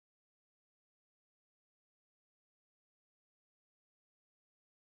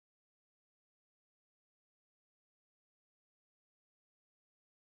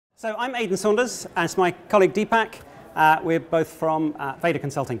So I'm Aidan Saunders, and it's my colleague Deepak. We're both from Vader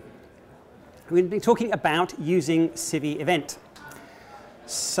Consulting. We've been talking about using CiviEvent.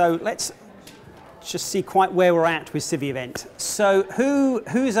 So let's just see quite where we're at with CiviEvent. So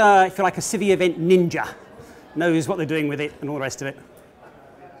who's, if you like, a CiviEvent ninja? Knows what they're doing with it and all the rest of it?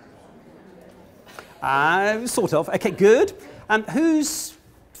 Sort of. Okay, good. Who's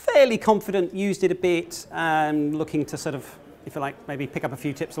fairly confident, used it a bit, looking to sort of, if you like, maybe pick up a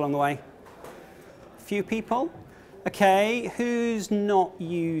few tips along the way? A few people? Okay, who's not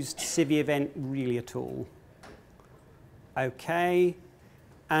used CiviEvent really at all? Okay,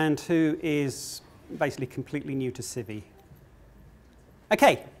 and who is basically completely new to Civi?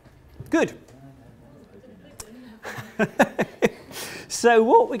 Okay, good. So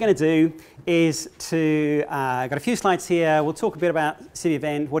what we're going to do is got a few slides here. We'll talk a bit about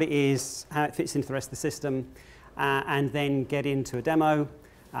CiviEvent, what it is, how it fits into the rest of the system, and then get into a demo.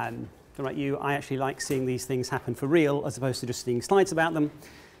 Like you, I actually like seeing these things happen for real as opposed to just seeing slides about them.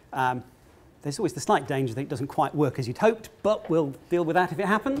 There's always the slight danger that it doesn't quite work as you'd hoped, but we'll deal with that if it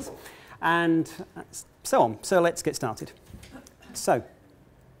happens, and so on. So let's get started. So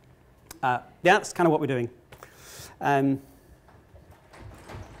yeah, that's kind of what we're doing.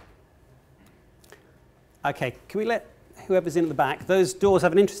 Okay, can we let whoever's in at the back? Those doors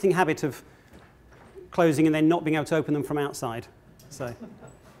have an interesting habit of closing and then not being able to open them from outside. So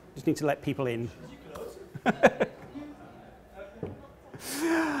just need to let people in.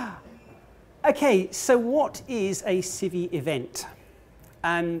 Okay, so what is a CiviEvent?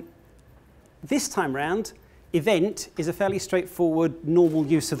 This time round, event is a fairly straightforward, normal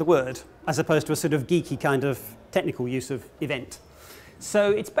use of the word, as opposed to a sort of geeky kind of technical use of event.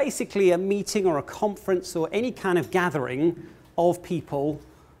 So it's basically a meeting or a conference or any kind of gathering of people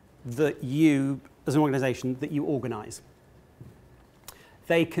that you, as an organization, that you organize.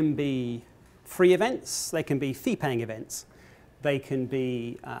 They can be free events, they can be fee-paying events, they can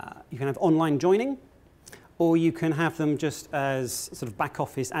be, you can have online joining, or you can have them just as sort of back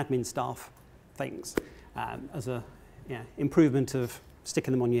office admin staff things, as a improvement of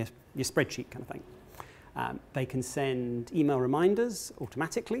sticking them on your spreadsheet kind of thing. They can send email reminders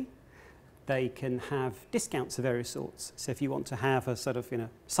automatically. They can have discounts of various sorts. So if you want to have a sort of,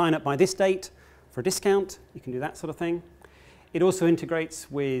 sign up by this date for a discount, you can do that sort of thing. It also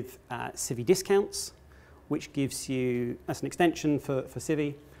integrates with Civi discounts, which gives you, as an extension for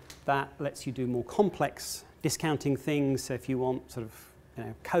Civi, that lets you do more complex discounting things. So if you want sort of,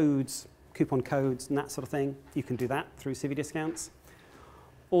 codes, coupon codes and that sort of thing, you can do that through Civi discounts.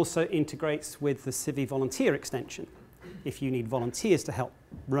 Also integrates with the Civi volunteer extension if you need volunteers to help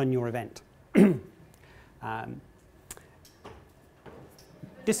run your event.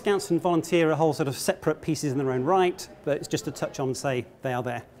 Discounts and volunteer are whole sort of separate pieces in their own right, but it's just to touch on and say they are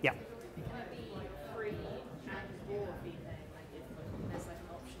there. Yeah. Can it be free and or fee paying, like if there's like an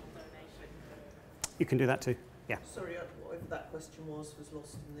optional donation? You can do that too, yeah. Sorry, whatever that question was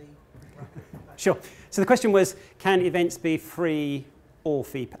lost in the bracket. Sure. So the question was, can events be free or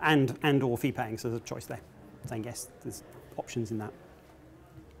fee and or fee paying? So there's a choice there. Saying yes, there's options in that.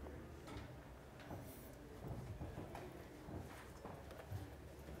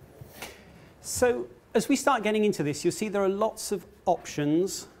 So as we start getting into this, you'll see there are lots of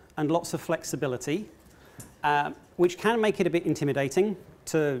options and lots of flexibility, which can make it a bit intimidating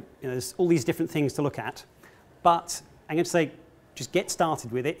to, there's all these different things to look at. But I'm going to say, just get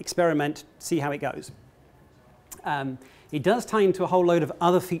started with it, experiment, see how it goes. It does tie into a whole load of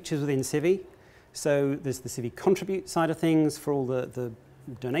other features within Civi. So there's the Civi Contribute side of things for all the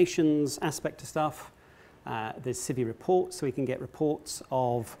donations aspect of stuff. There's Civi Reports, so we can get reports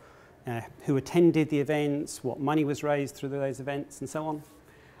of who attended the events, what money was raised through those events, and so on.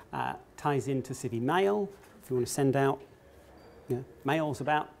 Ties into Civi Mail, if you want to send out mails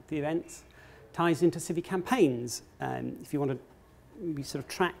about the events. Ties into Civi Campaigns, if you want to sort of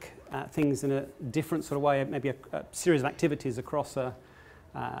track things in a different sort of way, maybe a series of activities across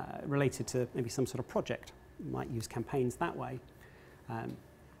related to maybe some sort of project. You might use campaigns that way.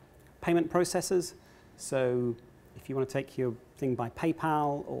 Payment processors, so if you want to take your thing by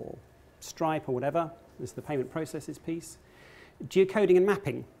PayPal or Stripe or whatever, there's the payment processes piece. Geocoding and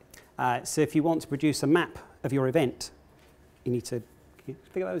mapping, so if you want to produce a map of your event, you need to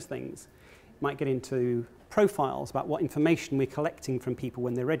figure those things. You might get into profiles about what information we're collecting from people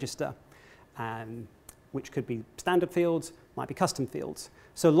when they register, which could be standard fields, might be custom fields.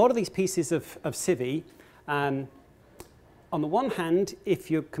 So a lot of these pieces of Civi, on the one hand, if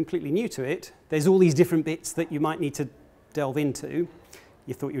you're completely new to it, there's all these different bits that you might need to delve into.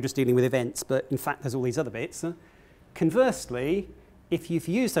 You thought you were just dealing with events, but in fact there's all these other bits. Conversely, if you've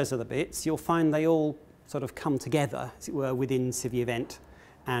used those other bits, you'll find they all sort of come together, as it were, within CiviEvent.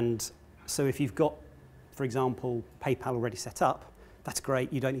 And so if you've got, for example, PayPal already set up, that's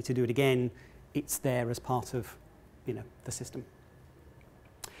great. You don't need to do it again. It's there as part of, the system.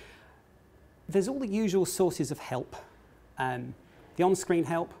 There's all the usual sources of help. The on-screen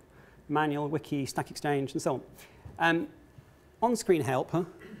help, manual, wiki, Stack Exchange, and so on. On-screen help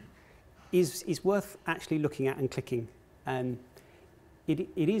is worth actually looking at and clicking. It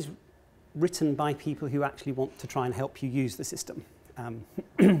is written by people who actually want to try and help you use the system. And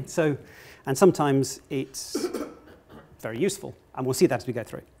sometimes it's very useful, and we'll see that as we go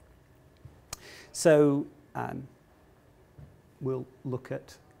through. So we'll look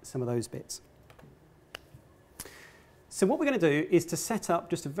at some of those bits. So what we're going to do is to set up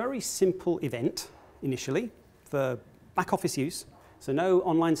just a very simple event initially for back office use. So no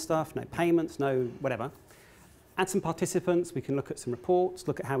online stuff, no payments, no whatever. Add some participants. We can look at some reports,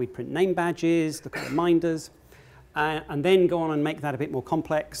 look at how we print name badges, look at reminders, and then go on and make that a bit more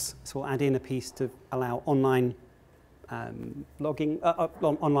complex. So we'll add in a piece to allow online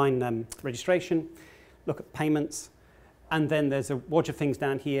online registration, look at payments, and then there's a wodge of things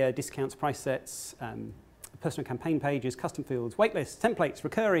down here: discounts, price sets, personal campaign pages, custom fields, waitlists, templates,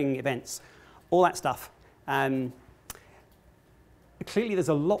 recurring events, all that stuff. Clearly there's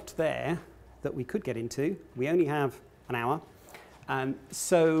a lot there that we could get into. We only have an hour.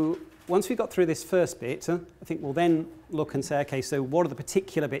 So once we've got through this first bit, I think we'll then look and say, okay, so what are the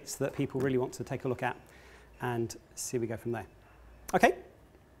particular bits that people really want to take a look at, and see we go from there. Okay?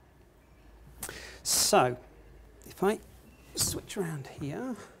 So if I switch around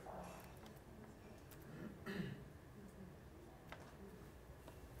here.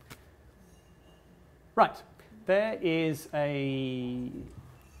 Right, there is a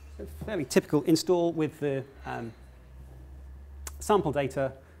fairly typical install with the sample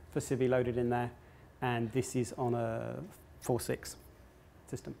data for Civi loaded in there, and this is on a 4.6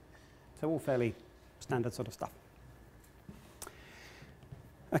 system. So all fairly standard sort of stuff.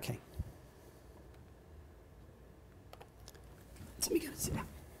 Okay. Let me go and sit down.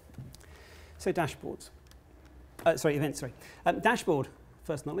 So dashboards. Events. Dashboard,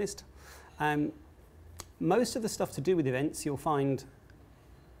 first on the list. Most of the stuff to do with events you'll find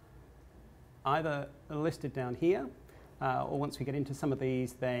either listed down here, or once we get into some of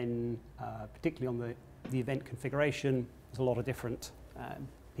these, then particularly on the event configuration, there's a lot of different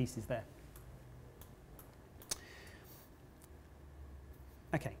pieces there.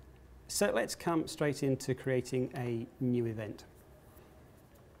 Okay, so let's come straight into creating a new event.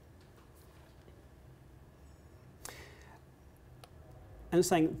 And I'm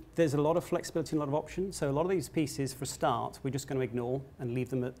saying there's a lot of flexibility and a lot of options. So a lot of these pieces, for a start, we're just going to ignore and leave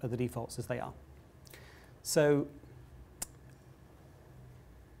them at the defaults as they are. So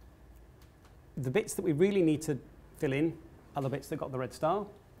the bits that we really need to fill in are the bits that got the red star.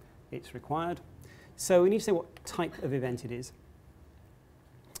 It's required. So we need to say what type of event it is.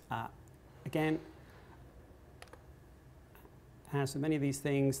 Again, as with many of these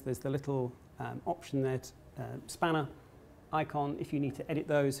things, there's the little option there, spanner icon. If you need to edit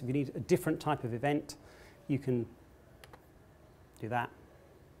those, if you need a different type of event, you can do that,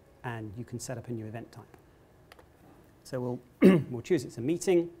 and you can set up a new event type. So we'll choose it's a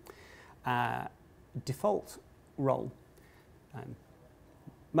meeting. Default role.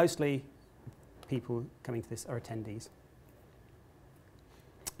 Mostly people coming to this are attendees.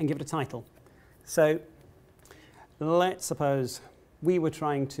 And give it a title. So let's suppose we were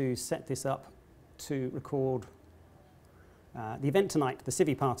trying to set this up to record the event tonight, the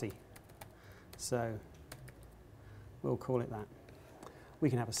Civi party. So we'll call it that.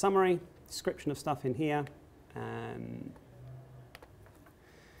 We can have a summary, description of stuff in here.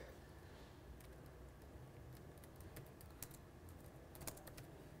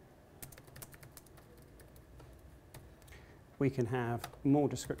 We can have more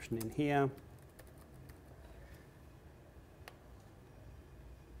description in here.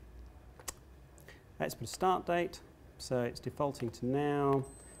 Let's put a start date. So it's defaulting to now.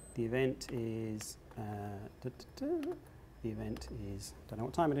 The event is, the event is, don't know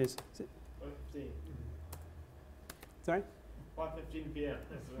what time it is. Is it? 5:15. Sorry? 5:15 p.m.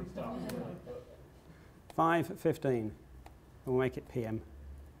 That's when it starts. 5:15. We'll make it PM.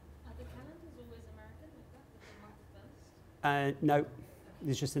 Are the calendars always American like that, with the month first? No,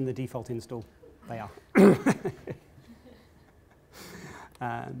 it's just in the default install. They are.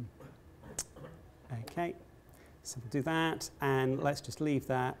 Okay, so we'll do that, and let's just leave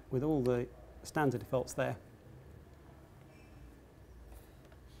that with all the standard defaults there.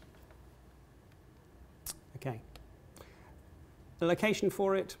 Okay. a location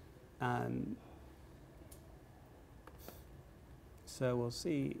for it. So we'll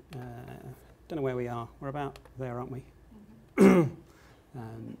see, don't know where we are. We're about there, aren't we? And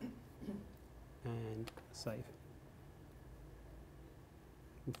save.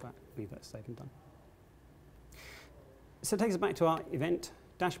 In fact, leave that saved and done. So it takes us back to our event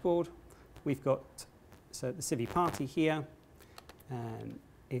dashboard. We've got the Civi party here.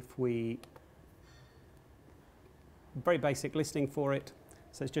 If we, very basic listing for it.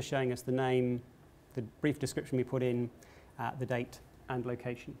 So it's just showing us the name, the brief description we put in, the date and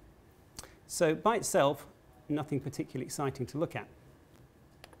location. So by itself, nothing particularly exciting to look at.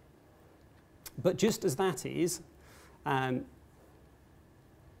 But just as that is,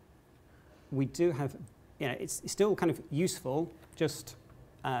 we do have, it's still kind of useful just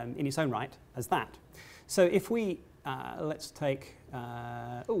in its own right as that. So if we, let's take,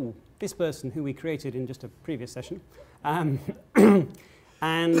 this person who we created in just a previous session, and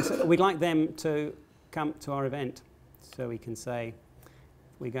we'd like them to come to our event. So we can say,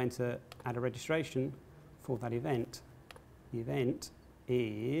 we're going to add a registration for that event. The event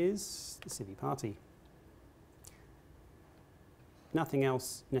is the Civi party. Nothing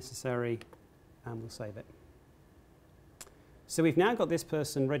else necessary, and we'll save it. So we've now got this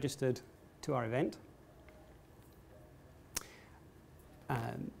person registered to our event.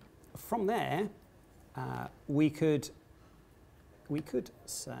 From there, we could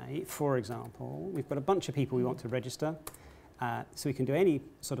say, for example, we've got a bunch of people we want to register, so we can do any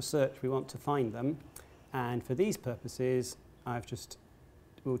sort of search we want to find them. And for these purposes,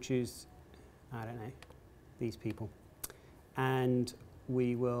 we'll choose, I don't know, these people. And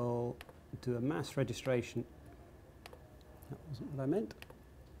we will do a mass registration. That wasn't what I meant.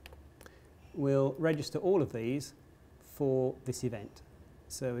 We'll register all of these for this event.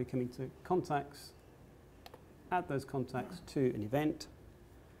 So we're coming to contacts, add those contacts to an event.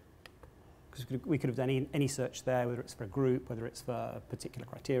 Because we could have done any search there, whether it's for a group, whether it's for a particular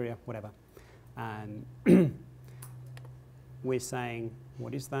criteria, whatever. And we're saying,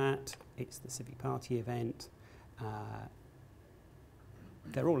 what is that? It's the Civi party event.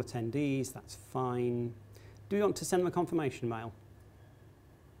 They're all attendees, that's fine. Do we want to send them a confirmation mail?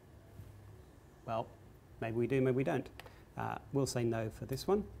 Well, maybe we do, maybe we don't. We'll say no for this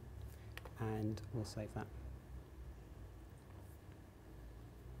one, and we'll save that.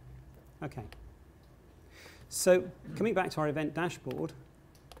 Okay. So coming back to our event dashboard,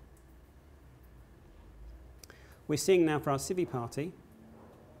 we're seeing now for our Civi party,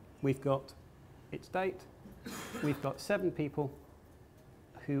 we've got its date, we've got 7 people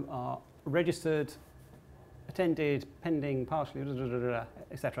who are registered, attended, pending, partially,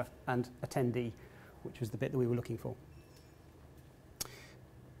 etc., and attendee, which was the bit that we were looking for.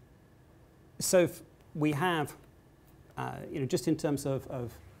 So we have, just in terms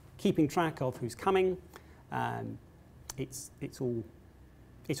of keeping track of who's coming, it's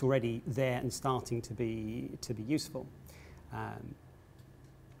already there and starting to be useful.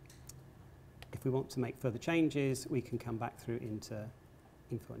 If we want to make further changes, we can come back through into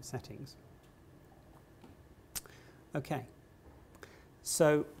info and settings. Okay,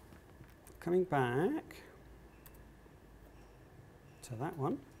 so coming back to that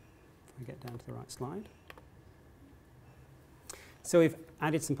one, if I get down to the right slide. So we've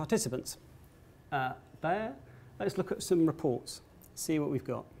added some participants there. Let's look at some reports, see what we've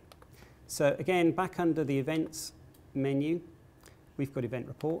got. So again, back under the events menu, we've got event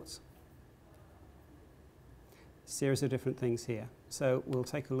reports. Series of different things here. So we'll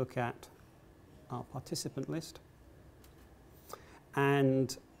take a look at our participant list.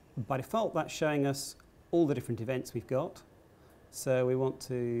 And by default, that's showing us all the different events we've got. So we want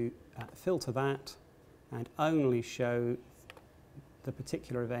to filter that and only show the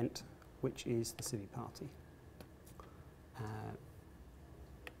particular event, which is the Civi party.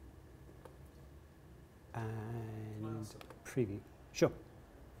 And preview. Sure.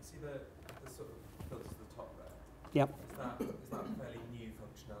 See the sort of filters at the top there? Yep. Is that a fairly new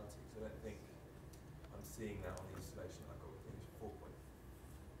functionality? So I don't think I'm seeing that on the installation I've got. I think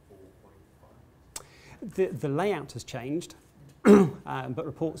it's 4.4.5. The layout has changed, but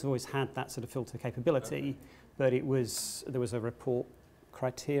reports have always had that sort of filter capability. Okay. But there was a report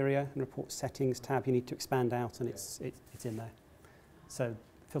criteria and report settings tab you need to expand out, and it's in there. So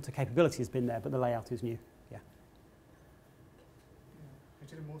filter capability has been there, but the layout is new. Yeah.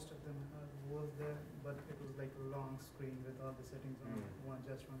 Actually, most of them was there, but it was like a long screen with all the settings on one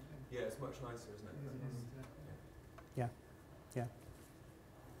thing. Yeah, it's much nicer, isn't it? Yeah. Yeah.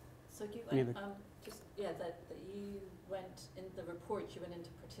 So you went, that you went in the report. You went into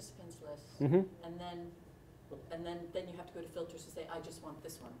participants list, and then And then you have to go to filters to say, I just want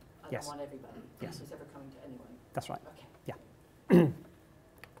this one. I Yes. don't want everybody. Yes. Who's ever coming to anyone. That's right. Okay.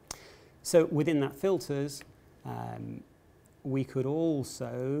 So within that filters, we could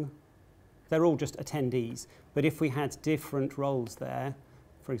also, they're all just attendees, but if we had different roles there,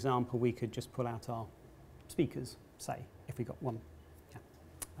 for example, we could just pull out our speakers, say, if we got one,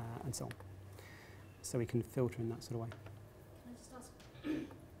 and so on. So we can filter in that sort of way. Can I just ask,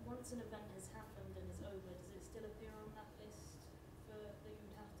 once an event has happened and is over, does it still appear on that list that you would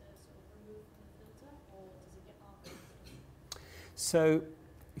have to sort of remove from the filter, or does it get archived? So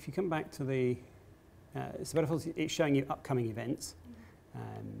if you come back to the, so by default it's showing you upcoming events.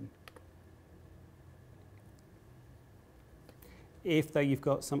 If though you've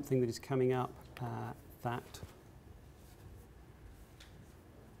got something that is coming up that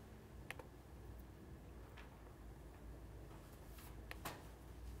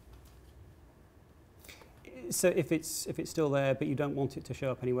so if it's still there but you don't want it to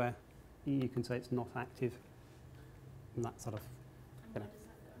show up anywhere, you can say it's not active, and that sort of, And where does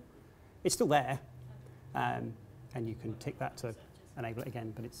that go? it's still there, and you can tick that to enable it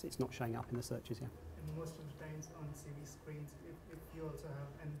again, but it's not showing up in the searches. Yeah. And most of the times on CV screens, if you also have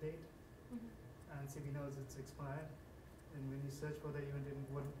end date and CV knows it's expired, and when you search for the event, it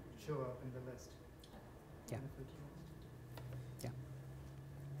wouldn't show up in the list. Yeah. And if it was-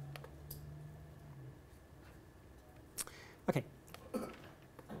 Okay.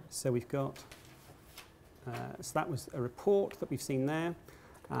 So we've got. So that was a report that we've seen there.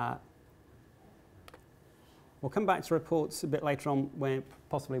 We'll come back to reports a bit later on, when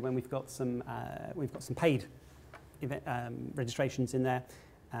possibly when we've got some paid event, registrations in there.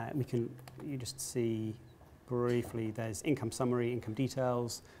 You just see briefly. There's income summary, income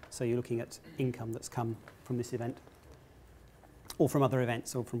details. So you're looking at income that's come from this event, or from other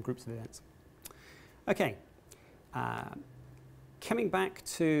events, or from groups of events. Okay. Coming back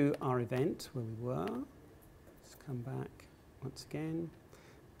to our event where we were. Let's come back once again.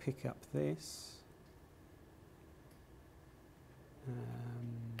 Pick up this.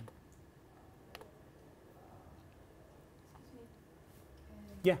 Excuse me.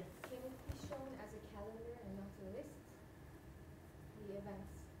 Yeah. Can it be shown as a calendar and not a list? The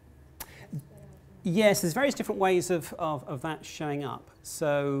events. That's better for me. Yes, there's various different ways of that showing up.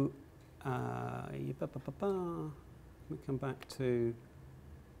 So, let me come back to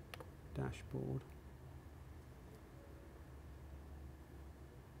dashboard.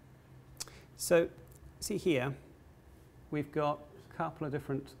 So, see here, we've got a couple of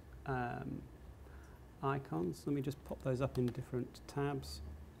different icons. Let me just pop those up in different tabs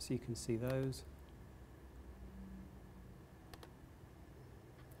so you can see those.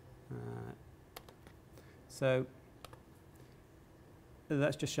 So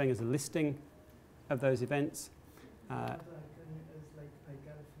that's just showing us a listing of those events. The icon is like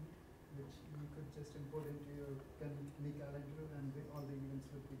iCal feed, which you could just import into your me calendar, and all the events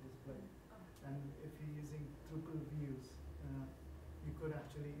would be displayed. And if you're using Drupal views, you could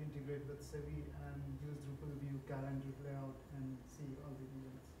actually integrate with Civi and use Drupal view calendar layout and see all the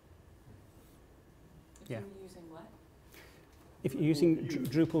events. If Yeah. you're using what? If you're using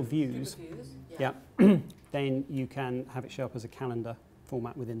Drupal views, Drupal views? yeah. Then you can have it show up as a calendar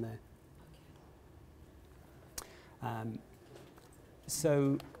format within there. Okay.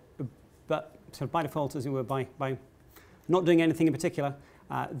 So by default, as it were, by not doing anything in particular,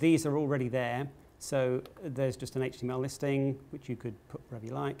 these are already there. So there's just an HTML listing, which you could put wherever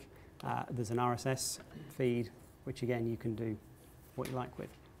you like. There's an RSS feed, which again you can do what you like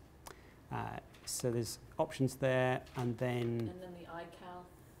with. So there's options there, and then And then the iCal,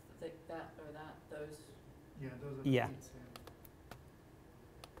 those, Yeah, those are the Yeah. feeds.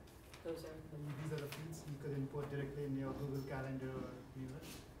 those are, These are the feeds you could import directly in your Google Calendar or viewer.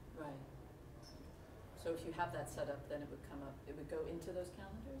 right. So if you have that set up, then it would come up, it would go into those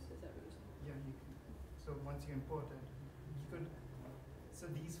calendars? Is that what you're saying? Yeah, you can. So once you import it, you could. So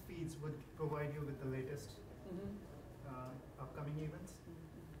these feeds would provide you with the latest upcoming events,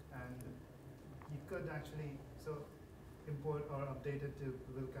 and you could actually import or update it to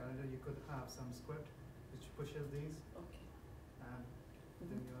Google Calendar. You could have some script which pushes these, Okay. and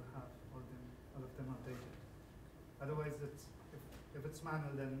then you'll have all of them updated. Otherwise, if it's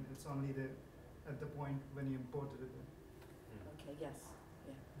manual, then it's only at the point when you imported it. Okay, yes,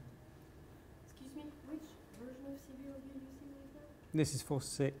 yeah. Excuse me, which version of CV are you using right now? this is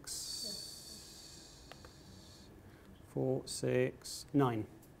 4.6.9.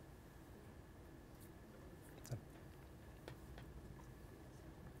 So,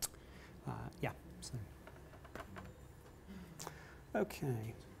 yeah. So.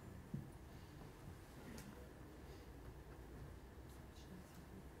 Okay.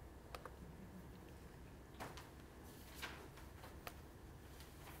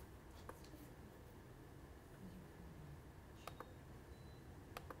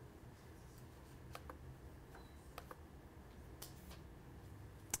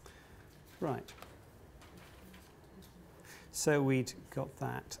 Right. So we'd got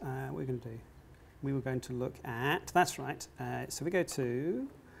that. What we're going to do? We were going to look at, that's right. So we go to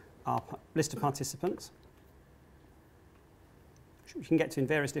our list of participants, which we can get to in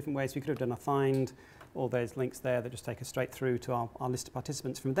various different ways. We could have done a find, or there's links there that just take us straight through to our list of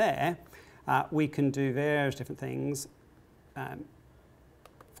participants. From there, we can do various different things.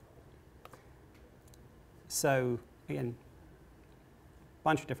 So again, a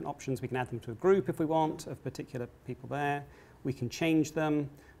bunch of different options. We can add them to a group if we want of particular people there. We can change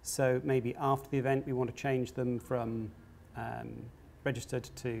them. So maybe after the event, we want to change them from registered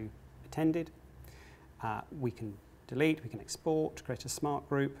to attended. We can delete, we can export, create a smart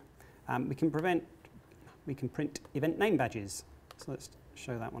group. We can print event name badges. So let's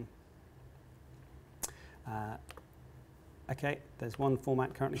show that one. Okay, there's one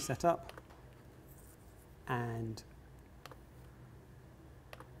format currently set up. And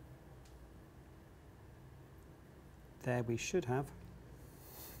there we should have.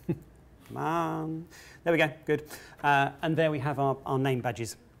 Come on. There we go, good. And there we have our name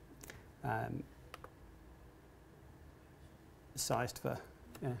badges. Sized for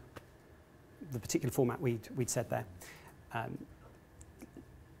the particular format we'd said there.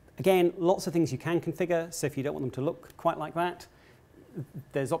 Again, lots of things you can configure. So if you don't want them to look quite like that,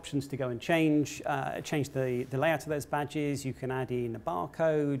 there's options to go and change the layout of those badges. You can add in a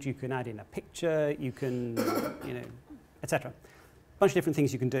barcode, you can add in a picture, you can, etc. A bunch of different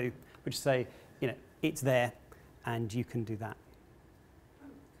things you can do, which say, it's there, and you can do that.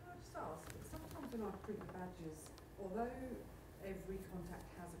 Can I just ask, sometimes when I print the badges, although every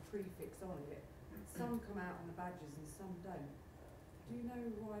contact has a prefix on it, some come out on the badges and some don't. Do you know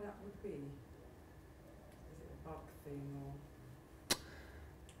why that would be? Is it a bug thing, or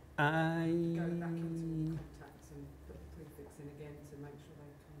go back into all contacts and put the prefix in again to make sure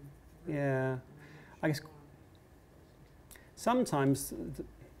they come through? Yeah, I guess sometimes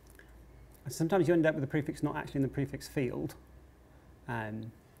you end up with the prefix not actually in the prefix field.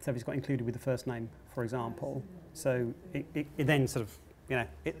 So if it's got included with the first name, for example. So it then sort of,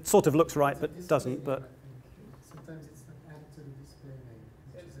 it sort of looks right but doesn't. But sometimes it's not added to the display name.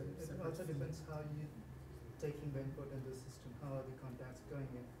 It also depends how you taking the input in the system, how are the contacts going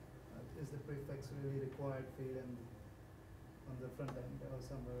in. Is the prefix really required field on the front end or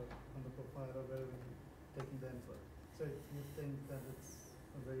somewhere on the profile or wherever you're taking the input? So if you think that it's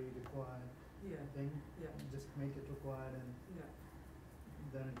a very required thing, just make it required and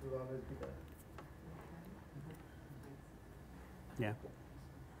then it will always be there. yeah.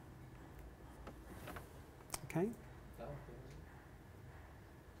 Okay.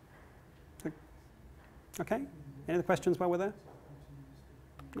 Okay. Any other questions while we're there?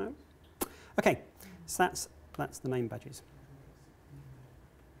 No? Okay. So that's the name badges.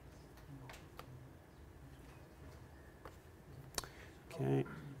 Okay.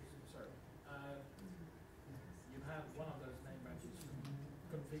 Sorry. You have one of those name badges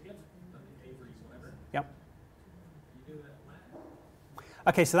configured, the Avery's, whatever. Yep. You do that when?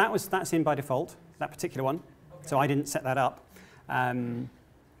 Okay, so that's in by default, that particular one. Okay. So I didn't set that up. Well, my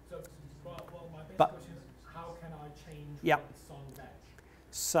basic question is, how can I change what's on badge?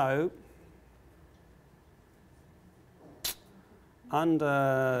 So,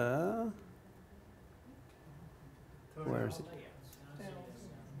 under, where is it?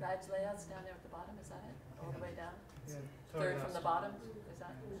 Badge layouts down there at the bottom, is that it? All the way down? Third from the bottom, is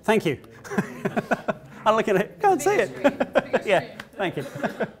that? Thank you. I'm looking at it, can't see it. Yeah, thank you.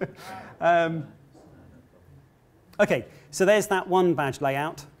 Okay, so there's that one badge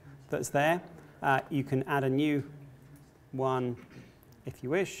layout that's there. You can add a new one if you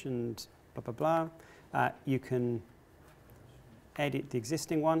wish, and blah, blah, blah. You can edit the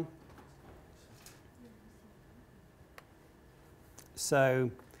existing one. So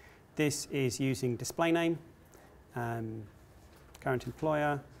this is using display name, current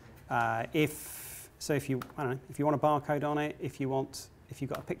employer. If you want a barcode on it, if you've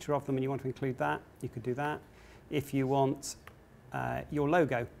got a picture of them and you want to include that, you could do that. If you want your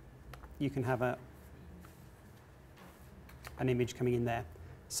logo, you can have an image coming in there.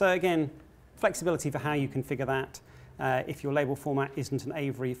 So again, flexibility for how you configure that. If your label format isn't an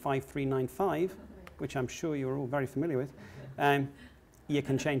Avery 5395, which I'm sure you're all very familiar with, you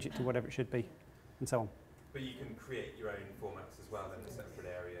can change it to whatever it should be, and so on. But you can create your own formats as well in a separate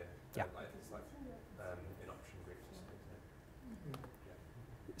area. Yeah. Like it's like in option groups or something.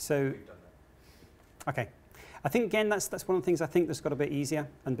 So, We've done that. okay. I think again that's one of the things I think that's got a bit easier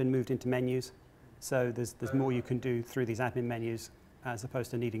and been moved into menus. So there's more you can do through these admin menus as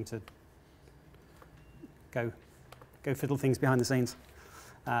opposed to needing to go fiddle things behind the scenes.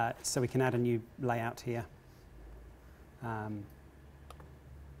 So we can add a new layout here, and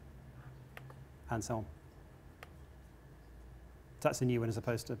so on. So that's a new one as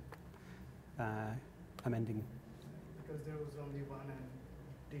opposed to amending. Because there was only one and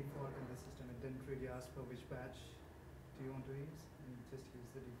default in the system, it didn't really ask for which batch do you want to use, and just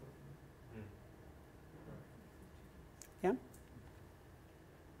use the default one.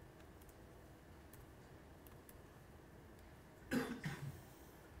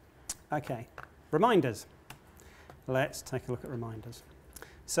 Yeah. Okay, reminders. Let's take a look at reminders.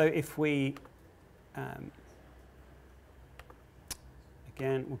 So if we,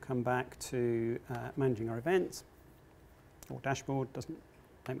 again, we'll come back to managing our events, or dashboard, doesn't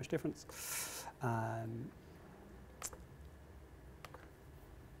make much difference.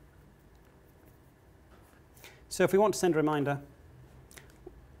 So if we want to send a reminder,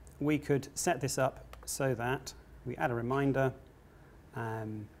 we could set this up so that we add a reminder.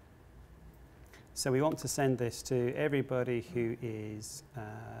 So we want to send this to everybody who is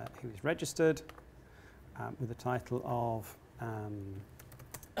registered with the title of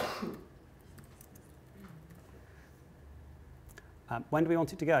when do we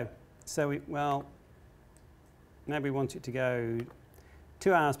want it to go? So maybe we want it to go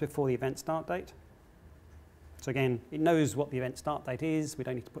 2 hours before the event start date. So again, it knows what the event start date is. We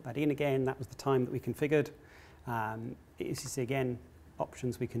don't need to put that in again. That was the time that we configured. You see again,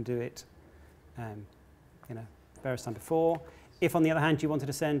 options, we can do it various time before. If on the other hand you wanted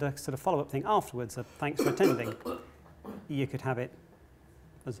to send a sort of follow-up thing afterwards, a thanks for attending, you could have it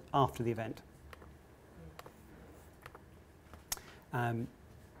as after the event.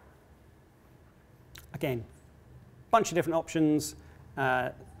 Again, bunch of different options,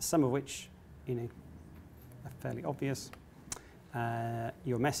 some of which are fairly obvious.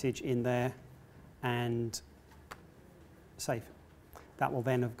 Your message in there and save. That will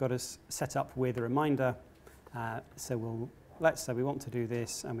then have got us set up with a reminder. So let's say we want to do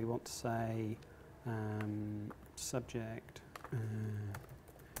this and we want to say subject,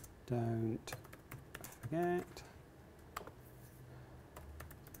 don't forget.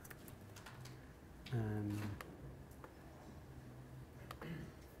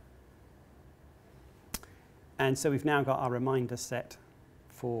 And so we've now got our reminder set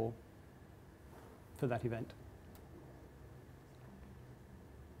for that event.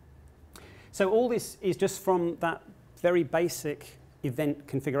 So all this is just from that very basic event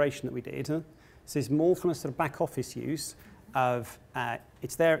configuration that we did. So it's more from a sort of back office use of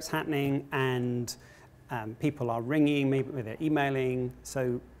it's there, it's happening, and people are ringing, maybe they're emailing.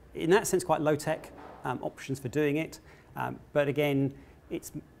 So in that sense, quite low-tech options for doing it. But again,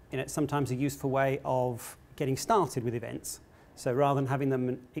 it's sometimes a useful way of getting started with events. So rather than having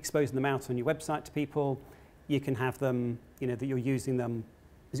them exposing them out on your website to people, you can have them, that you're using them,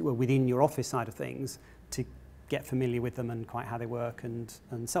 as it were, within your office side of things to get familiar with them and quite how they work and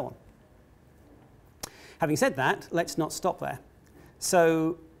so on. Having said that, let's not stop there.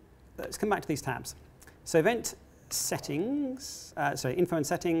 So let's come back to these tabs. So event settings, info and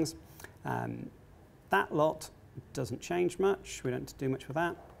settings, that lot doesn't change much. We don't do much with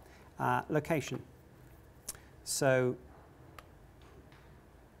that. Location. So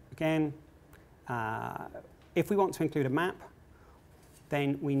again, if we want to include a map,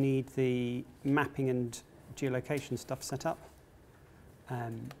 then we need the mapping and geolocation stuff set up.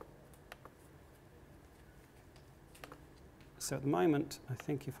 So at the moment, I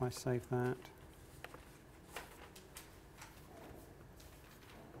think if I save that.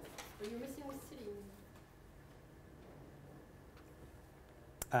 But you're missing a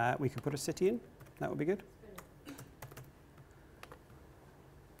city. We could put a city in. That would be good.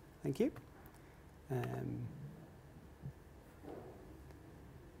 Thank you.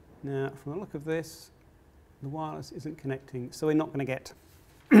 Now, from the look of this, the wireless isn't connecting, so we're not going to get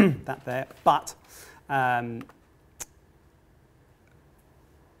that there. But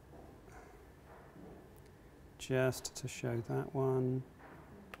just to show that one,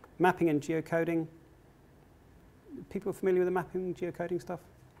 mapping and geocoding. People familiar with the mapping and geocoding stuff?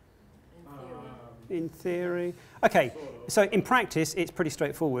 In theory. Okay, so in practice, it's pretty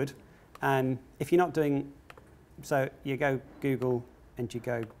straightforward. If you're not doing, so you go Google and you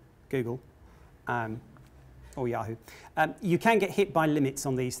go Google or Yahoo. You can get hit by limits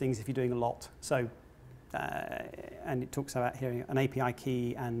on these things if you're doing a lot. So, and it talks about here an API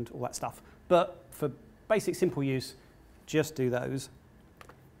key and all that stuff. But for basic simple use, just do those.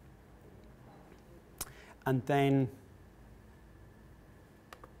 And then,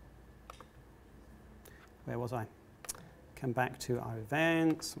 where was I? Come back to our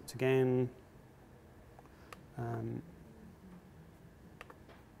events once again.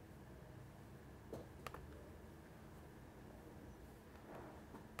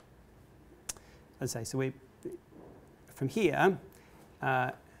 as I say, so from here,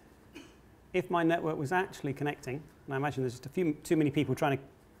 if my network was actually connecting, and I imagine there's just a few too many people trying to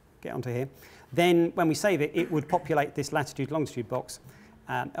get onto here, then when we save it, it would populate this latitude longitude box,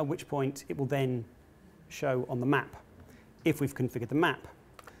 at which point it will then show on the map if we've configured the map.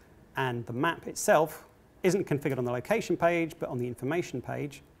 And the map itself isn't configured on the location page, but on the information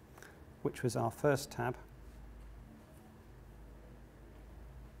page, which was our first tab.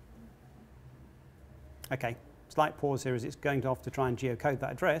 Okay, slight pause here as it's going off to try and geocode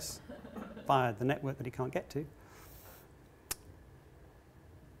that address via the network that it can't get to.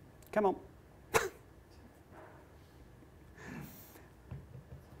 Come on.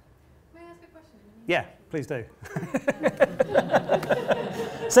 May I ask a question? Yeah, please do.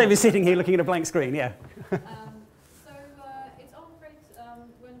 Save me sitting here looking at a blank screen, yeah. So it's all great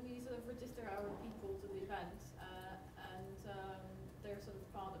when we sort of register our people to the event and they're sort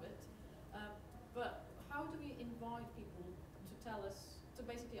of part of it. But how do we invite people to tell us, to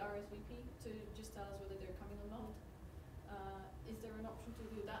basically RSVP, to just tell us whether they're coming or not? Is there an option to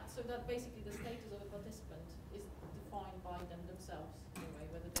do that? So that basically the status of a participant is defined by them themselves, anyway,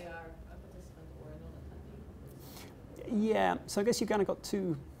 whether they are a participant or a non-attendee? Yeah, so I guess you've kind of got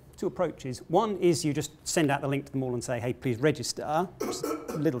two approaches. One is you just send out the link to them all and say, hey, please register, which is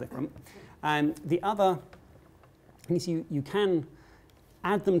a little different. And the other is you can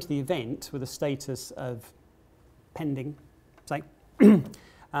add them to the event with a status of pending, say,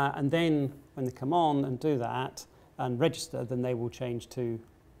 and then when they come on and do that and register, then they will change to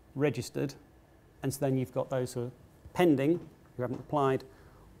registered. And so then you've got those who are pending, who haven't applied,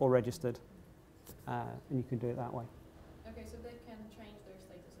 or registered, and you can do it that way. Okay, so they can change their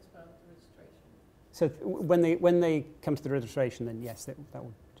status as well to registration. So when they come to the registration, then yes, that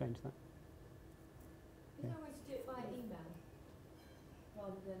will change that. Is there a way to do it via email?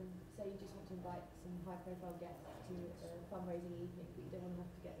 Rather than, say you just want to invite some high profile guests to a fundraising evening, but you don't want to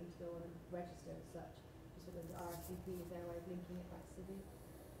have to get them to go on and register as such. Just sort of RSVP, is there a way of linking it back to Civi?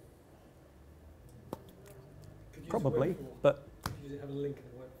 Probably, but... Could you have a link in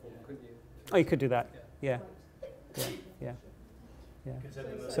the web form, couldn't you? Oh, you could do that, yeah. Right. Yeah. You can send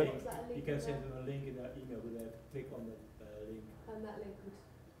them a So- link. Is that a link You can in send there? them a link in that email with a click on the link. And that link would...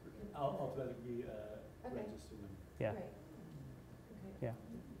 Automatically Okay. register them. Yeah, Great. Okay. yeah.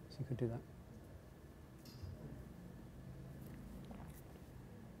 So you could do that.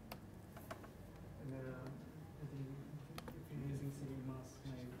 And I think if you're using CiviMask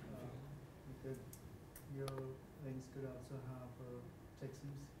Mail, your links could also have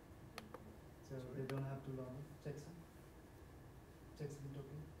checksums. So they don't have to log in. Checksum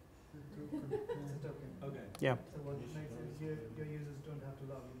token. It's a token. Okay. Yeah. So what it makes is your users don't have to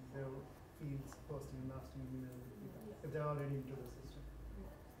log in. Their fields, first and last name, email, if they're already into the system.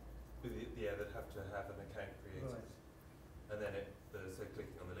 Yeah, they'd have to have an account created. Right. And then so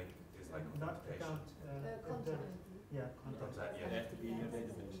clicking on the link is like Not authentication. account. Contact. Yeah, contact. Contact, They yeah. have to be in a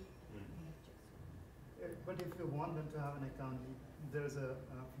database. But if you want them to have an account, there's a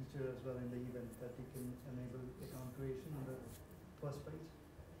feature as well in the event that you can enable account creation on the first page.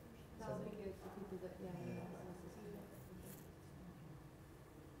 That would be good for people that, yeah.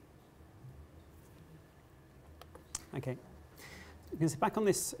 Okay. You can see back on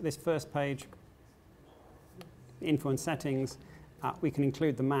this first page, info and settings, we can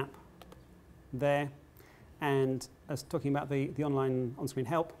include the map there. And as talking about the online on-screen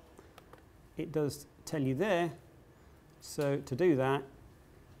help, it does tell you there. So to do that,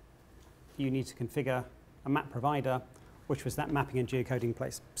 you need to configure a map provider, which was that mapping and geocoding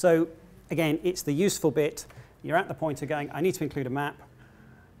place. So again, it's the useful bit. You're at the point of going, I need to include a map.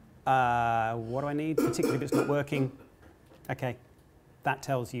 What do I need, particularly if it's not working? Okay, that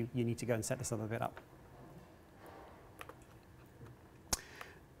tells you you need to go and set this other bit up.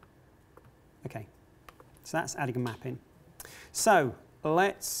 Okay, so that's adding a map in. So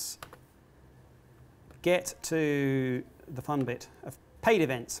let's get to the fun bit of paid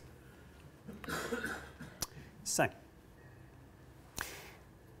events. So,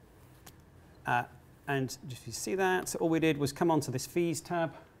 and if you see that, so all we did was come onto this fees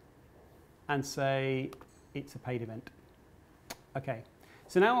tab and say it's a paid event. Okay,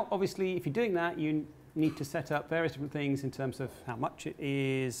 so now obviously if you're doing that, you need to set up various different things in terms of how much it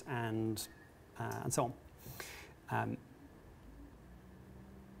is and so on.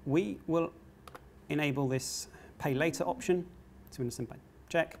 We will enable this pay later option. So we're going to simply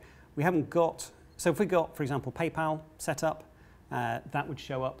check. We haven't got, so if we got, for example, PayPal set up, that would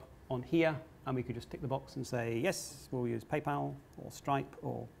show up on here, and we could just tick the box and say, yes, we'll use PayPal or Stripe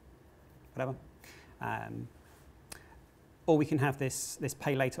or whatever. Or we can have this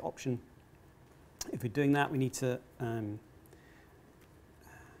pay later option if we're doing that, we need to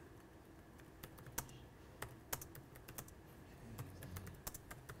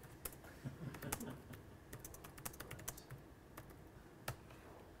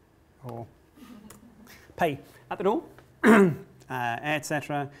or pay at the door,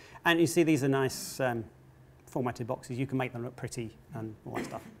 etc. And you see these are nice formatted boxes. You can make them look pretty and all that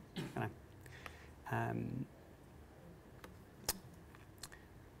stuff. You know.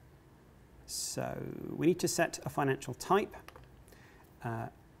 So we need to set a financial type.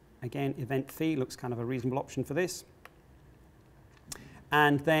 Again, event fee looks kind of a reasonable option for this.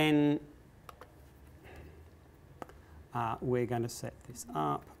 And then we're going to set this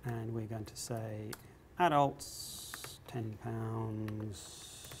up, and we're going to say adults, £10,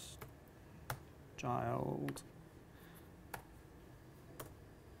 child,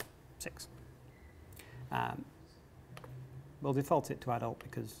 6. We'll default it to adult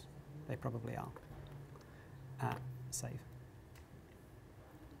because they probably are. Save.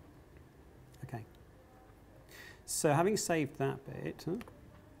 Okay. So having saved that bit,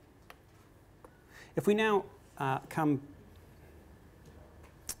 if we now come,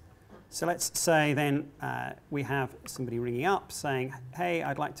 so let's say then we have somebody ringing up saying, hey,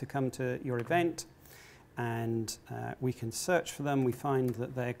 I'd like to come to your event, and we can search for them. We find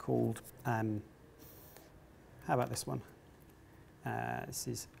that they're called, how about this one? This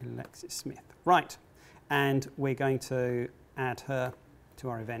is Alexis Smith. Right, and we're going to add her to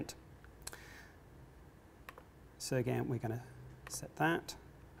our event. So again, we're going to set that.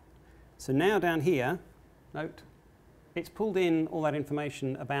 So now down here, note, it's pulled in all that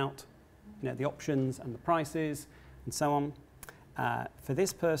information about, you know, the options and the prices and so on. For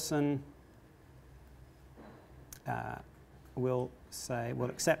this person, we'll say we'll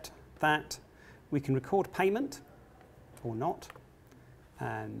accept that. We can record payment or not.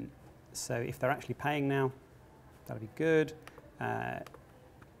 So if they're actually paying now, that'll be good.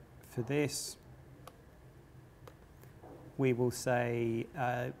 For this, we will say,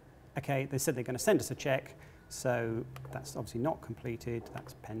 okay, they said they're going to send us a check, so that's obviously not completed,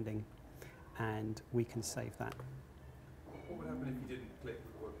 that's pending, and we can save that. What would happen if you didn't click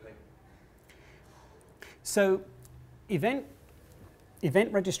record payment? So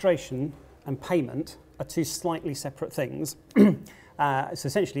event registration and payment are two slightly separate things. So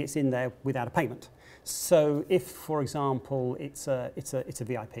essentially it's in there without a payment. So if, for example, it's a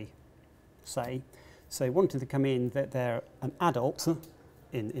VIP, say, so wanted to come in that they're an adult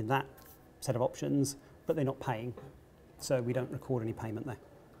in that set of options, but they're not paying, so we don't record any payment there.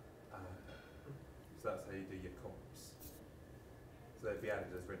 So that's how you do your comps. So they'd be added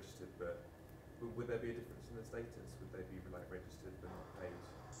as registered, but would there be a difference in the status? Would they be like registered but not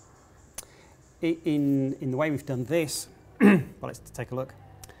paid? In the way we've done this, well, let's take a look.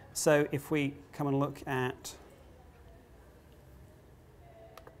 So if we come and look at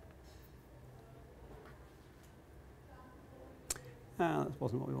that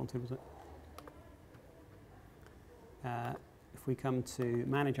wasn't what we wanted, was it? If we come to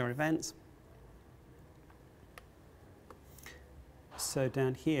manage our events, so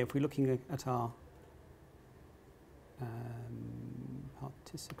down here, if we're looking at our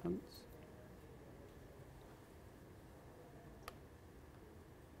participants,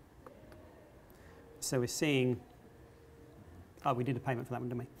 so we're seeing, oh, we did a payment for that one,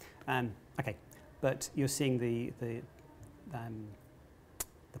 didn't we? Okay, but you're seeing the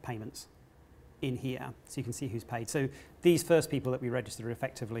payments in here, so you can see who's paid. So these first people that we registered are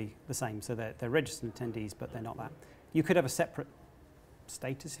effectively the same, so they're registered attendees, but they're not that. You could have a separate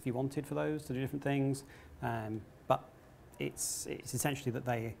status if you wanted for those to do different things, but it's essentially that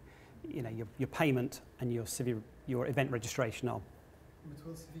they, you know, your payment and your event registration are But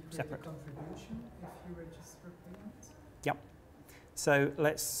will Civi create separate. a contribution if you register payments? Yep. So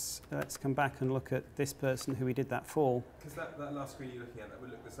let's come back and look at this person who we did that for. Because that last screen you're looking at, that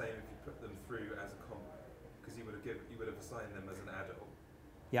would look the same if you put them through as a comp, because you would have assigned them as an adult.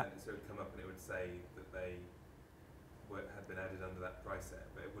 Yeah. And so it would come up and it would say that they had been added under that price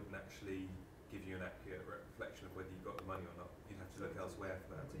set, but it wouldn't actually give you an accurate reflection of whether you got the money or not. You'd have to look elsewhere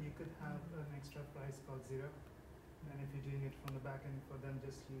for that. So you could have an extra price called 0, and if you're doing it from the back end for them,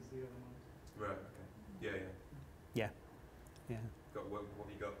 just use 0 amount. Right. Okay. Yeah. Yeah. Got what have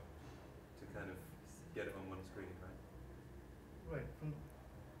you got to kind of get it on one screen, right? Right. You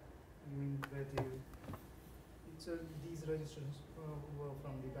mean where do you? So these registrations were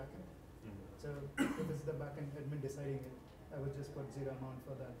from the back end. Mm-hmm. So if it's the back end admin deciding it, I would just put 0 amount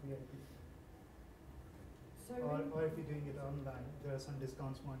for that VIP. So Or if you're doing it online, there are some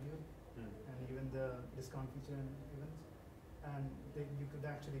discounts module and even the discount feature in events, and you could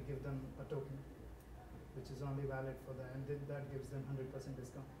actually give them a token which is only valid for that, and then that gives them 100%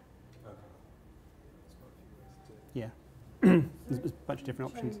 discount. Okay. That's quite a few ways to do it. Yeah. There's a bunch of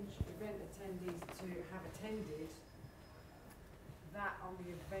different options. Change event attendees to have attended, that on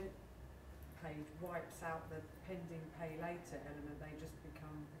the event page wipes out the pending pay later element, they just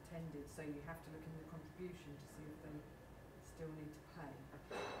become attended, so you have to look in the contribution to see if they still need to pay.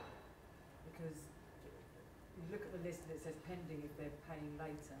 Because you look at the list and it says pending if they're paying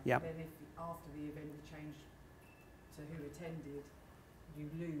later. Yep. Then if after the event you change to who attended, you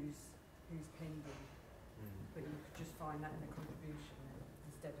lose who's pending. But you could just find that in the contribution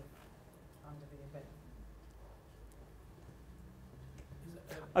instead of under the event.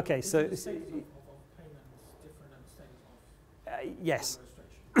 Okay, Is so the status of payments different than the status of yes,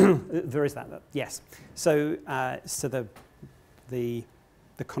 registration? there is that. Yes. So so the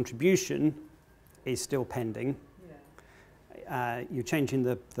contribution is still pending. Yeah. You're changing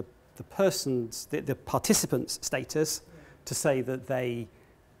the person's the participant's status Yeah. to say that they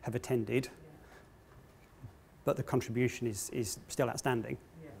have attended, Yeah. but the contribution is still outstanding.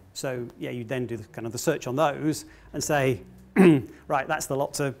 Yeah. So yeah, you then do the, kind of the search on those and say, right, that's the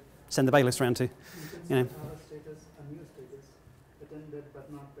lot to send the bailiffs around to. You can You know. set our status, a new status, attended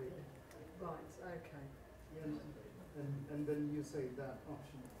but not paid. Right, okay. And then you say that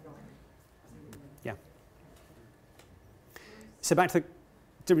option. Yeah. So back to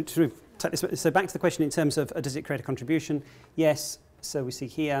so back to the question in terms of does it create a contribution? Yes. So we see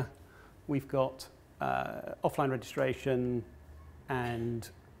here we've got offline registration and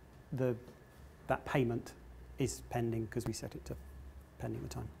that payment is pending because we set it to pending at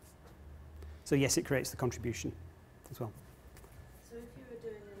the time. So yes, it creates the contribution as well. So if you were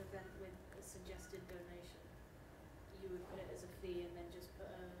doing an event with a suggested donation, you would put it as a fee and then just put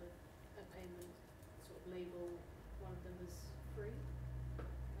a payment sort of label one of them as free,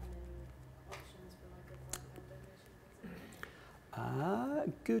 and then options for like a £5 donation, things like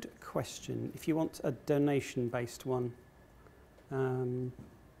that? Good question. If you want a donation-based one, can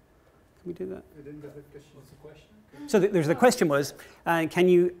we do that? I didn't get the question. What's the question? So the question was, can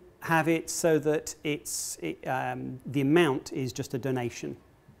you have it so that the amount is just a donation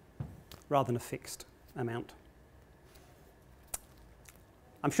rather than a fixed amount?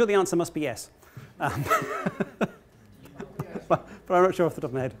 I'm sure the answer must be yes. But I'm not sure off the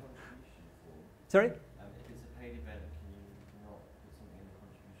top of my head. Sorry? If it's a paid event, can you not put something in the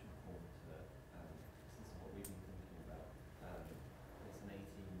contribution form to, this is what we've been thinking about, it's an £18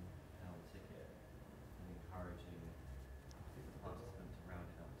 ticket and encouraging the participant to round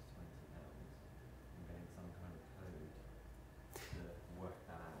it up to £20 and getting some kind of code to work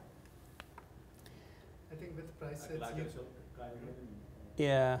that out. I think with price sets, Like you,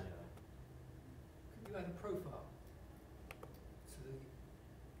 Yeah. Could you add a profile to the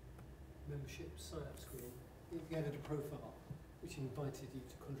membership sign-up screen? If you added a profile which invited you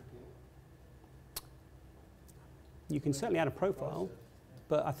to contribute. You can certainly add a profile,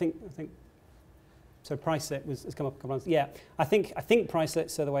 but I think so. Price set has come up a couple of times. Yeah, I think price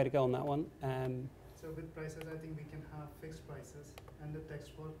sets are the way to go on that one. so with prices, I think we can have fixed prices and the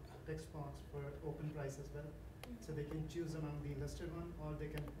text box for open price as well. So they can choose among the listed one or they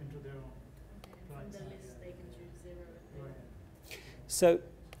can enter their own. Okay, from the Right. list they can choose 0 and Right. So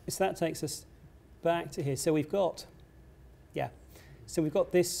that takes us back to here. So we've got, so we've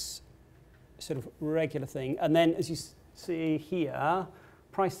got this sort of regular thing, and then as you see here,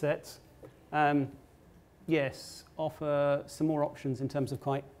 price sets, yes, offer some more options in terms of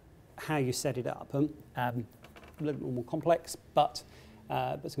quite how you set it up. A little bit more complex, but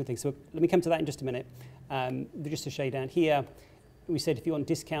it's a good thing. So let me come to that in just a minute. Just to show you down here, we said if you want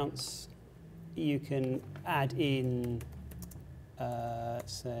discounts, you can add in,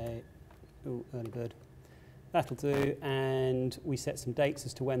 say, early bird. That'll do, and we set some dates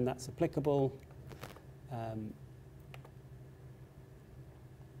as to when that's applicable. And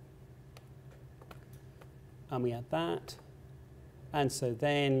we add that. And so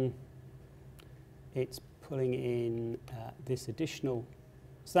then it's pulling in this additional.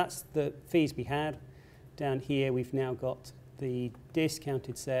 So that's the fees we had. Down here, we've now got the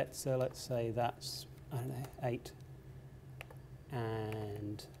discounted set. So let's say that's, I don't know, 8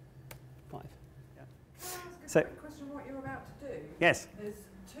 and 5. Can I ask a So- quick question on what you're about to do? Yes. There's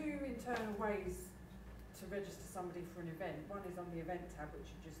two internal ways to register somebody for an event. One is on the event tab, which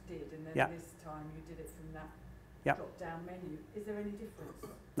you just did, and then Yeah. this time you did it from that Yeah. drop-down menu. Is there any difference?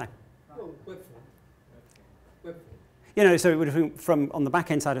 No. Right. Well, web form. Web form. You know, so it would have from on the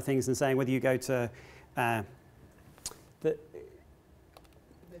back end side of things and saying whether you go to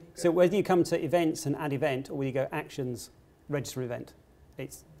so whether you come to events and add event or whether you go actions, register event,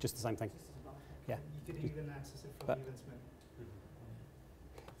 it's just the same thing. Yeah. You could even access it from But- events menu.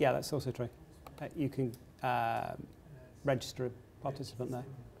 Yeah, that's also true. You can register a participant there.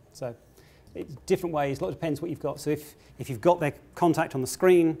 So different ways, a lot depends what you've got. So if you've got their contact on the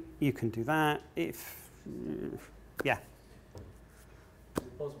screen, you can do that. Yeah. Is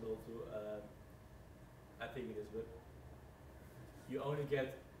it possible to, I think it is, but you only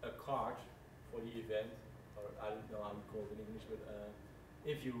get a card for the event, or I don't know how you call it in English, but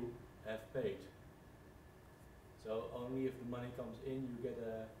if you have paid. So only if the money comes in, you get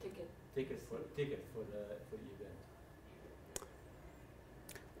a ticket for the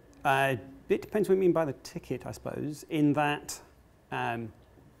event. It depends what you mean by the ticket, I suppose, in that, so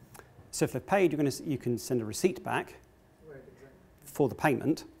if they've paid, you can send a receipt back Right, exactly. for the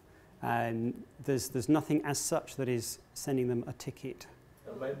payment. There's nothing as such that is sending them a ticket.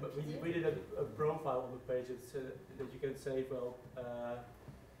 But we did a profile on the page that you can say, well,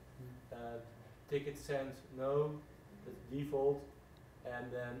 ticket sent, no, that's default, and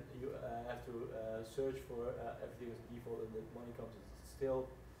then you have to search for everything is default and the money comes. It's still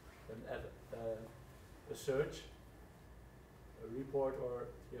a search, a report, or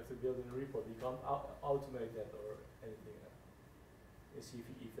you have to build in a report. You can't automate that or anything in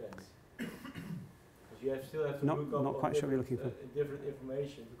CiviEvents. Because you still have to look up not quite sure what you're looking for. different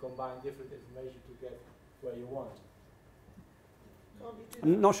information, to combine different information to get where you want.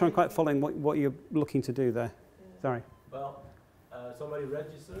 I'm not sure I'm quite following what you're looking to do there. Sorry. Well, somebody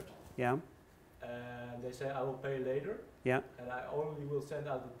registered, Yeah. and they say I will pay later, Yeah. and I only will send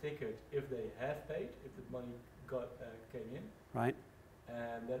out the ticket if they have paid, if the money came in, Right.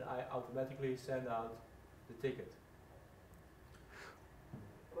 and then I automatically send out the ticket.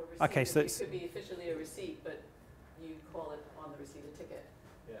 Or receipt, Okay, so it it's- could be officially a receipt, but you call it on the receipt a ticket.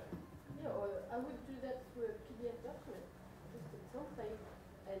 Yeah. Yeah, or I would do that through a PDF document, just a template,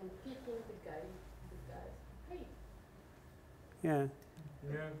 and keeping the guys paid. Yeah.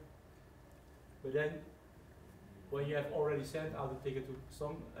 Yeah. But then, when you have already sent out the ticket to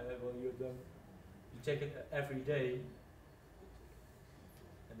some, well, you check it every day,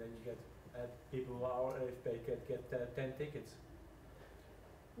 and then you get people who are already paid get 10 tickets.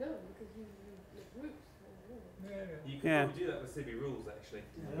 No, because you groups. You can Yeah. probably do that with Civi rules, actually.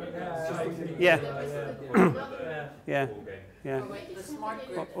 Yeah. Yeah. Yeah. Or wait, the smart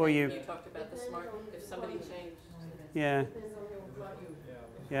group Or thing, you- you talked about the smart, if somebody changed. Yeah. Depends on your volume.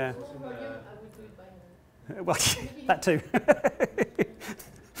 Yeah. Small volume, I would do it by hand. Well, that too.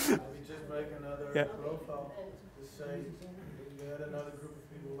 We just make another Yeah. profile, just say we had another group of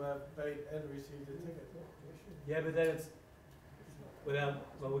people who have paid and received a ticket. Yeah, but then it's, well,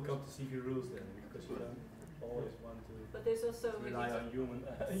 we come to CV rules then, because you don't always want to But there's also, we rely on human.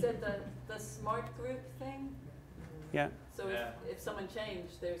 said the smart group thing. Yeah. So Yeah. if someone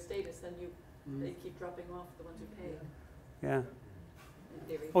changed their status, then they keep dropping off the ones who paid, Yeah. in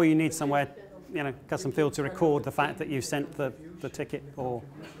theory. Or you need somewhere, custom field to record the fact that you sent the ticket, or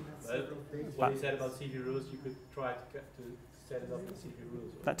What you said about CV rules, you could try to set it up in CV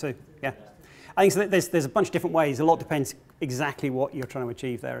rules. that too. Yeah. I think so there's a bunch of different ways. A lot depends exactly what you're trying to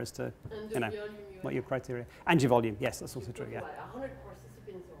achieve there as to And the You know, volume what your criteria and your volume. Yes, that's also true. Yeah. 100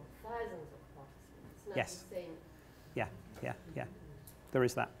 participants or thousands of participants. It's not Yes. the same. Yeah. There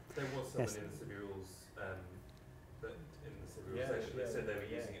is that. There was someone Yes. in the Civi rules that in the Civi rules Yeah, section that yeah, said they were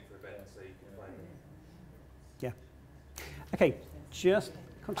yeah. using it for events, so you can find them. Okay, just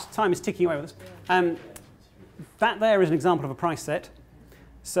conscious time is ticking away with us. That there is an example of a price set.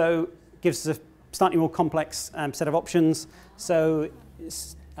 So gives us a slightly more complex set of options. So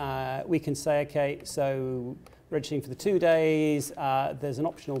we can say, okay, so registering for the 2 days, there's an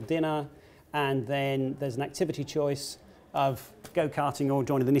optional dinner, and then there's an activity choice of go-karting or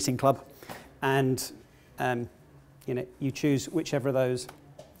joining the knitting club. And you choose whichever of those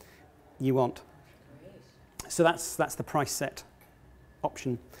you want. So that's the price set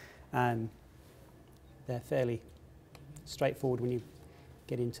option. They're fairly straightforward when you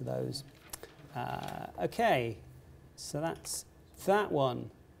get into those. Okay, so that's that one.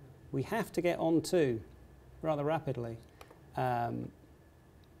 We have to get on to, rather rapidly, online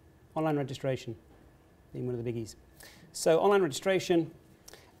registration, being one of the biggies. So online registration,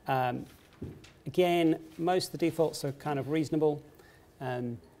 again, most of the defaults are kind of reasonable.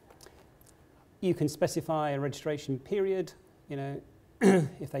 You can specify a registration period,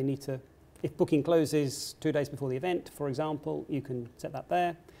 if they need to. If booking closes 2 days before the event, for example, you can set that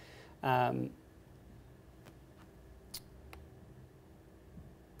there.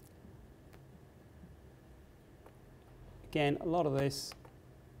 Again, a lot of this,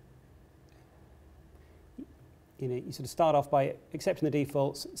 you sort of start off by accepting the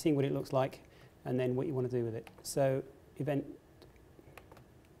defaults, seeing what it looks like, and then what you want to do with it. So event.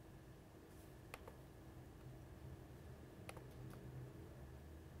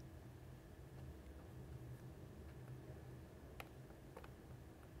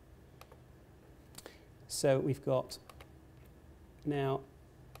 So we've got now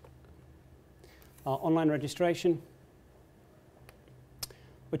our online registration,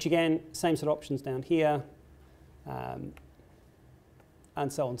 which again, same sort of options down here, and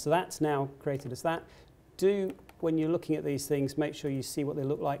so on. So that's now created as that. When you're looking at these things, make sure you see what they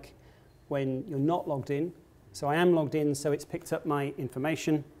look like when you're not logged in. So I am logged in, so it's picked up my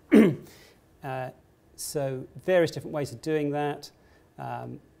information. So various different ways of doing that.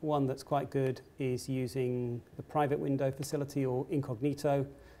 One that's quite good is using the private window facility or incognito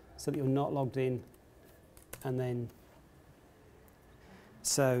so that you're not logged in, and then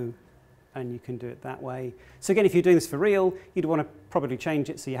and you can do it that way. So again, if you're doing this for real, you'd want to probably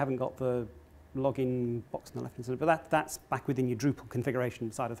change it so you haven't got the login box on the left-hand side, but that's back within your Drupal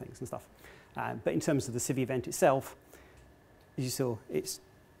configuration side of things and stuff. But in terms of the CiviEvent itself, as you saw, it's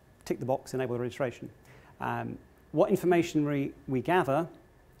tick the box, enable registration. What information we gather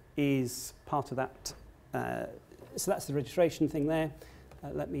is part of that. So that's the registration thing there.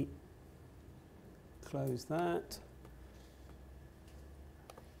 Let me close that.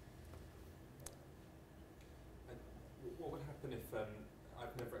 What would happen if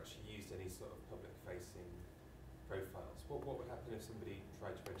I've never actually used any sort of public-facing profiles? What would happen if somebody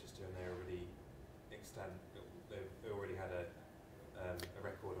tried to register and they already they already had a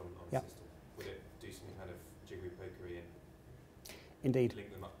record on the system? Would it do some kind of jiggery-pokery and Indeed.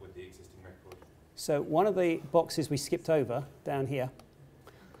 link them up with the existing record? So one of the boxes we skipped over down here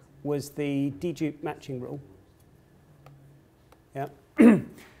was the dedupe matching rule. Yeah.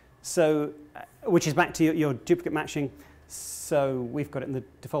 So, which is back to your duplicate matching. So we've got it in the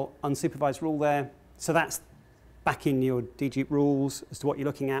default unsupervised rule there. So that's back in your dedupe rules as to what you're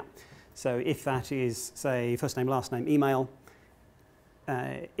looking at. So if that is, say, first name, last name, email,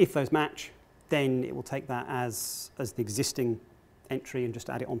 if those match, then it will take that as the existing entry and just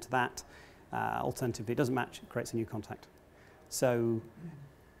add it onto that. Alternatively, if it doesn't match, it creates a new contact. So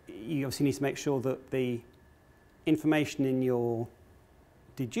you obviously need to make sure that the information in your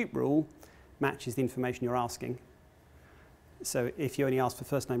dedupe rule matches the information you're asking. So if you only ask for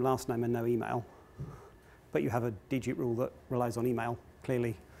first name, last name and no email, but you have a dedupe rule that relies on email,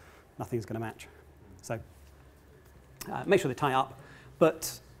 clearly nothing's going to match. So make sure they tie up,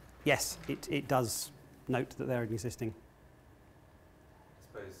 but yes, it does note that they're existing. I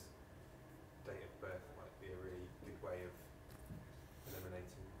suppose date of birth might be a really good way of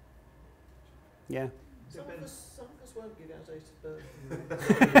eliminating. Yeah. Some of us won't give our date of birth.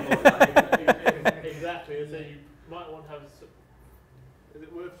 Exactly, so you might want to have, is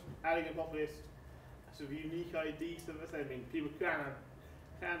it worth adding a populist sort of unique ID to this? I mean, people can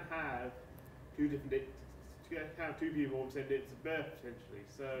have two different can have two people on the same dates of birth potentially,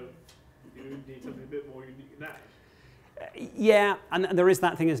 so you need something a bit more unique than that. Yeah, and there is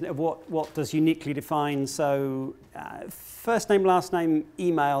that thing, isn't it, of what does uniquely define. So first name, last name,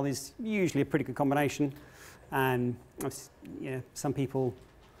 email is usually a pretty good combination. And you know, some people,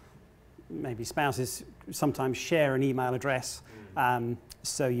 maybe spouses, sometimes share an email address.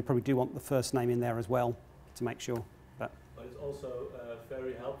 So you probably do want the first name in there as well to make sure. But it's also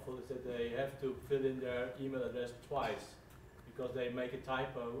very helpful is that they have to fill in their email address twice, because they make a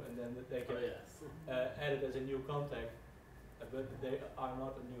typo and then they can add it as a new contact, but they are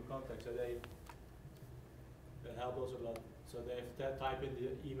not a new contact, so that helps also a lot. So they have to type in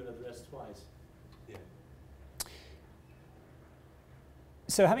the email address twice. Yeah.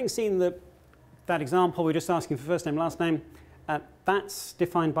 So having seen that example, we're just asking for first name, last name. That's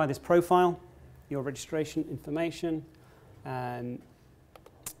defined by this profile, your registration information.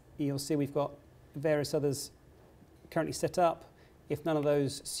 You'll see we've got various others currently set up. If none of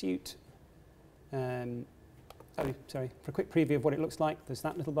those suit, sorry, for a quick preview of what it looks like, there's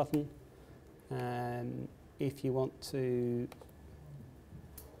that little button. If you want to,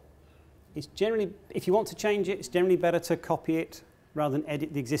 if you want to change it, it's generally better to copy it rather than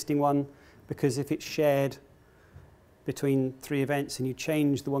edit the existing one, because if it's shared between 3 events and you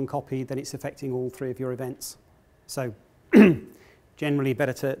change the one copy, then it's affecting all 3 of your events. So generally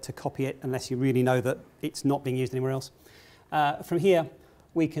better to copy it unless you really know that it's not being used anywhere else. From here,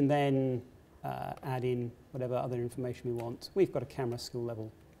 we can then add in whatever other information we want. We've got a camera school level.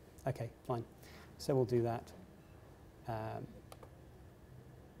 Okay, fine. So we'll do that.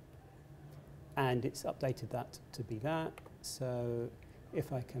 And it's updated that to be that. So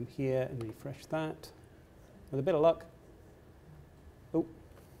if I come here and refresh that, with a bit of luck,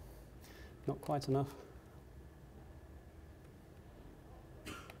 Not quite enough.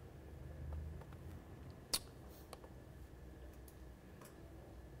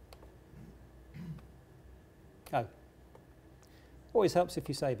 Oh. Always helps if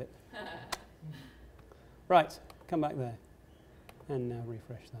you save it. Right, come back there. And now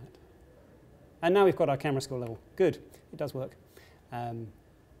refresh that. And now we've got our camera skill level. Good, it does work.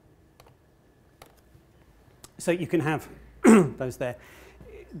 So you can have those there.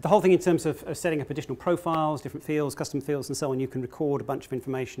 The whole thing in terms of setting up additional profiles, different fields, custom fields and so on, you can record a bunch of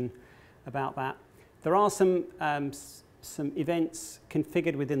information about that. There are some events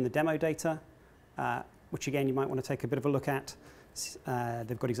configured within the demo data, which again you might want to take a bit of a look at.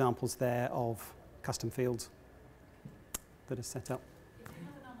 They've got examples there of custom fields that are set up. If you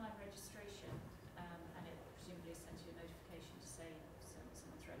have an online registration and it presumably sends you a notification to say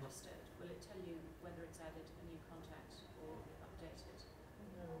someone's registered, will it tell you whether it's added a new contact or updated?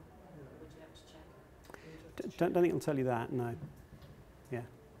 No. Or would you have to check? Don't think it'll tell you that, no. Yeah.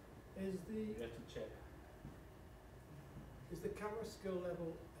 You have to check. Is the camera skill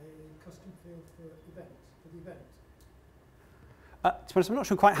level a custom field for the event? To be honest, I'm not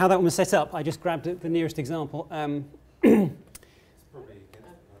sure quite how that one was set up. I just grabbed the nearest example. It's probably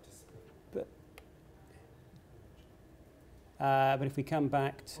against the participant. But if we come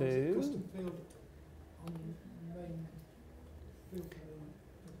back Or is it to... custom field on the main field for the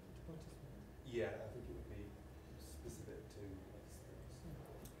participant? Yeah, I think it would be specific to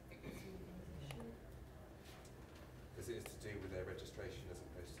because it is to do with their registration as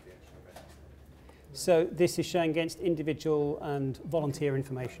opposed to the actual event. So this is showing against individual and volunteer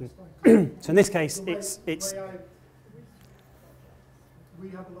information. So in this case, it's we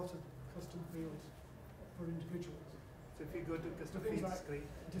have a lot of custom fields for individuals. So if you go to custom Things field like screen,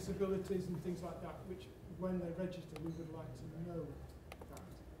 disabilities and things like that, which when they register, we would like to know that.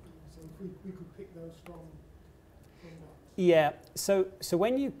 So if we could pick those from that. Yeah, so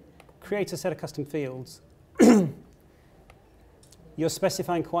when you create a set of custom fields, you're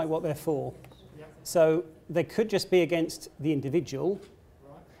specifying quite what they're for. Yeah. So they could just be against the individual,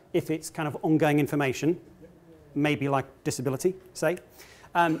 Right. if it's kind of ongoing information, maybe like disability, say.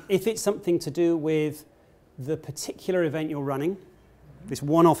 If it's something to do with the particular event you're running, this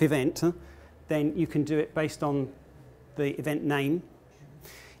one-off event, then you can do it based on the event name.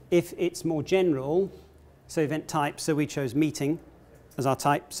 If it's more general, so event type, so we chose meeting as our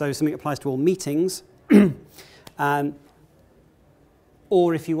type, so something applies to all meetings.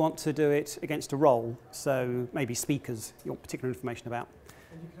 Or if you want to do it against a role, so maybe speakers you want particular information about.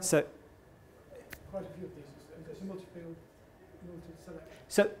 And you can have So, quite a few of these. There's a multi-field,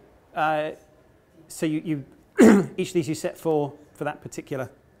 multi-select. so you each of these you set for that particular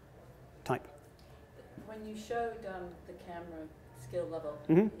type. When you showed the camera skill level,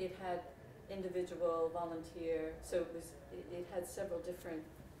 it had individual, volunteer, so it had several different.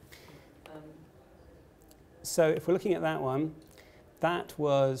 So if we're looking at that one, it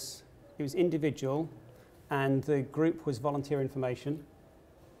was individual, and the group was volunteer information.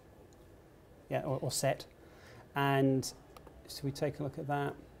 Yeah, or set. And so we take a look at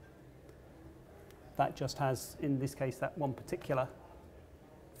that. That just has, in this case, that one particular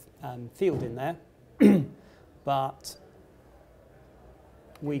field in there. But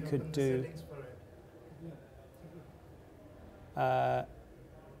we could do. Settings for it.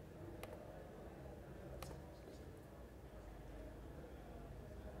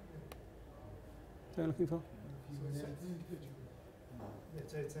 What are you looking for?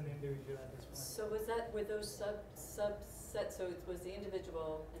 so it's an individual at this point. So were those subsets, so it was the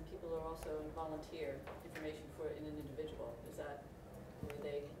individual and people are also volunteer information for in an individual, were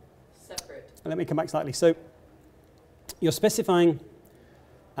they separate? Let me come back slightly. So you're specifying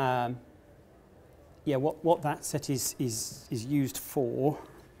what that set is used for.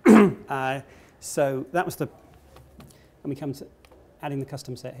 So that was and we come to adding the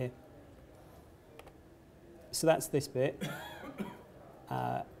custom set here. So that's this bit.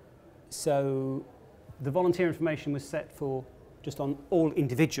 So the volunteer information was set for just on all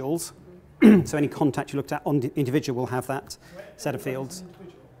individuals. So any contact you looked at on the individual will have that set of fields.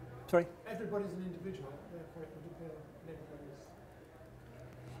 Sorry? Everybody's an individual, therefore it would appear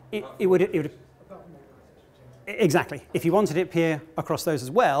everybody's. It would Apart from organisation. exactly. If you wanted it to appear across those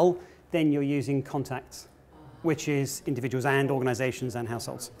as well, then you're using contacts, which is individuals and organisations and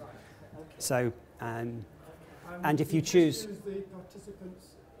households. So, and if you choose the participant's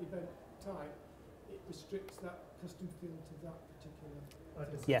event type, it restricts that custom field to that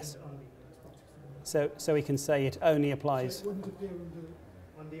particular. Yes. Only. So we can say it only applies. So it wouldn't appear under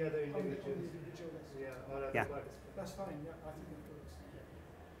On the other on the individuals. individual list. Yeah, or other Yeah. participants. That's fine, yeah, I think it works.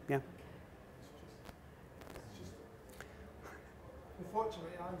 Yeah.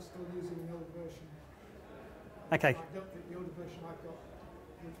 Unfortunately, I'm still using the old version. Okay. I don't think the older version I've got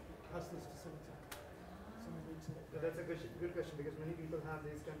has this facility. So I need to. That's a good question because many people have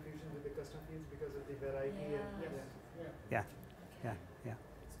this confusion with the custom fields because of the variety. Yeah.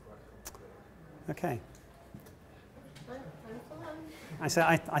 Okay. I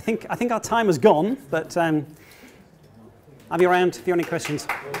think our time has gone, but I'll be around if you have any questions.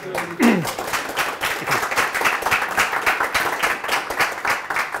 Okay.